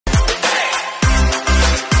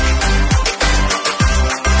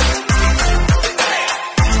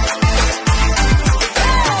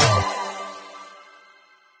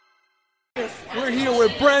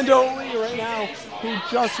with Brando Lee right now, who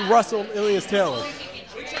just wrestled Elias Taylor.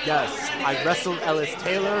 Yes, I wrestled Ellis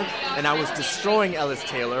Taylor, and I was destroying Ellis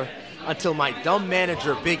Taylor until my dumb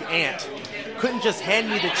manager, Big Ant, couldn't just hand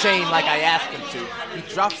me the chain like I asked him to. He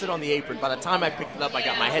drops it on the apron. By the time I picked it up, I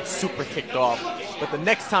got my head super kicked off. But the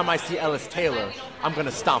next time I see Ellis Taylor, I'm going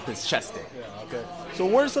to stomp his chest in. Yeah, okay. So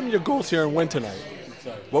what are some of your goals here in Win tonight?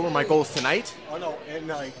 What were my goals tonight? Oh, no, in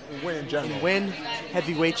Win in general. In Win,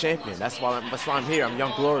 heavyweight champion. That's why I'm here. I'm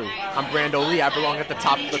Young Glory. I'm Brando Lee. I belong at the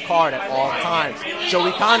top of the card at all times.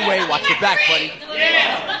 Joey Conway, watch your back, buddy.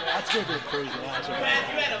 That's going to be a crazy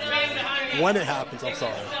match. When it happens, I'm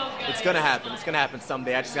sorry. It's going to happen. It's going to happen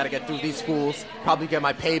someday. I just got to get through these fools, probably get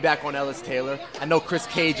my payback on Ellis Taylor. I know Chris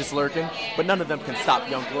Cage is lurking, but none of them can stop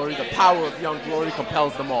Young Glory. The power of Young Glory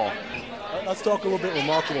compels them all. Let's talk a little bit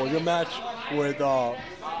remarkable. Your match with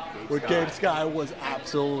Gabe Sky was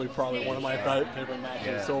absolutely probably one of my favorite matches.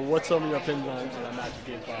 Yeah. So what's some of your opinions on that match with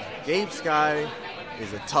Gabe Sky? Gabe Sky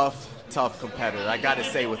is a tough competitor. I got to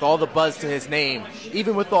say, with all the buzz to his name,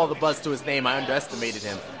 even with all the buzz to his name, I underestimated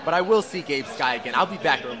him. But I will see Gabe Sky again. I'll be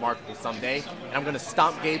back at Remarkable someday, and I'm going to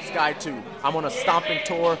stomp Gabe Sky too. I'm on a stomping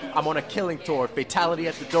tour. I'm on a killing tour. Fatality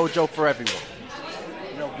at the dojo for everyone.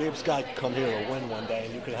 You know, Gabe Sky could come here to win one day,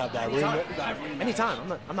 and you could have that ring.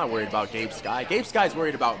 Anytime. I'm not worried about Gabe Sky. Gabe Sky's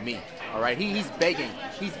worried about me. All right, he's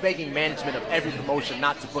begging management of every promotion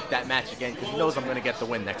not to book that match again because he knows I'm going to get the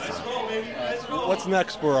win next time. What's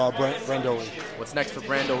next for Brando Lee? What's next for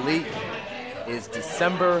Brando Lee is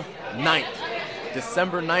December 9th.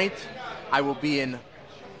 December 9th, I will be in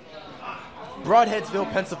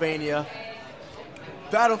Broadheadsville, Pennsylvania,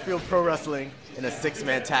 Battlefield Pro Wrestling in a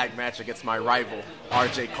 6-man tag match against my rival,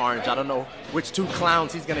 RJ Carnage. I don't know which two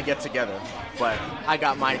clowns he's going to get together, but I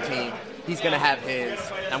got my team. He's going to have his,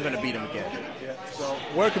 and I'm going to beat him again. Yeah, so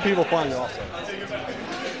where can people find you also?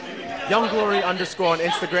 Young Glory _ on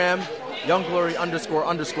Instagram, Young Glory _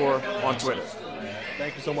 on Twitter.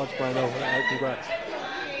 Thank you so much, Brando. Congrats.